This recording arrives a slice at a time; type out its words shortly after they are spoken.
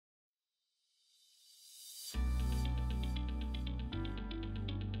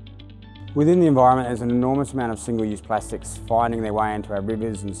Within the environment, there's an enormous amount of single-use plastics finding their way into our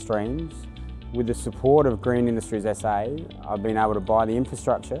rivers and streams. With the support of Green Industries SA, I've been able to buy the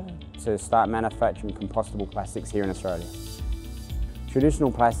infrastructure to start manufacturing compostable plastics here in Australia.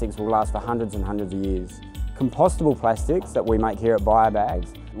 Traditional plastics will last for hundreds and hundreds of years. Compostable plastics that we make here at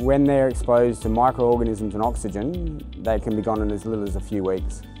BioBags, when they're exposed to microorganisms and oxygen, they can be gone in as little as a few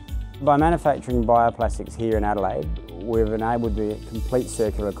weeks. By manufacturing bioplastics here in Adelaide, we've enabled the complete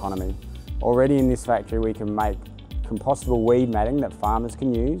circular economy. Already in this factory we can make compostable weed matting that farmers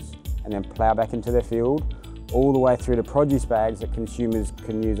can use and then plough back into their field, all the way through to produce bags that consumers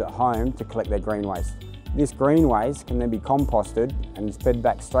can use at home to collect their green waste. This green waste can then be composted and fed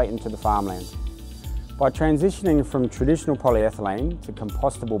back straight into the farmland. By transitioning from traditional polyethylene to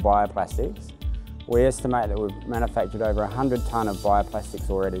compostable bioplastics, we estimate that we've manufactured over 100 tonne of bioplastics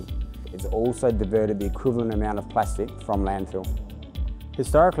already. It's also diverted the equivalent amount of plastic from landfill.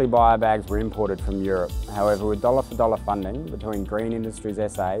 Historically, biobags were imported from Europe. However, with dollar-for-dollar funding between Green Industries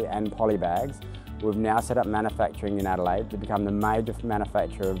SA and Polybags, we've now set up manufacturing in Adelaide to become the major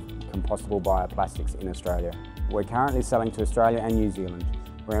manufacturer of compostable bioplastics in Australia. We're currently selling to Australia and New Zealand.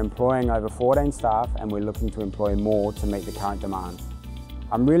 We're employing over 14 staff and we're looking to employ more to meet the current demand.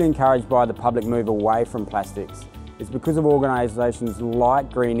 I'm really encouraged by the public move away from plastics. It's because of organisations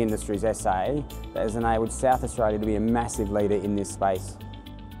like Green Industries SA that has enabled South Australia to be a massive leader in this space.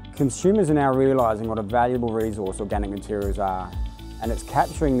 Consumers are now realising what a valuable resource organic materials are, and it's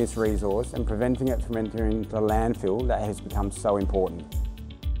capturing this resource and preventing it from entering the landfill that has become so important.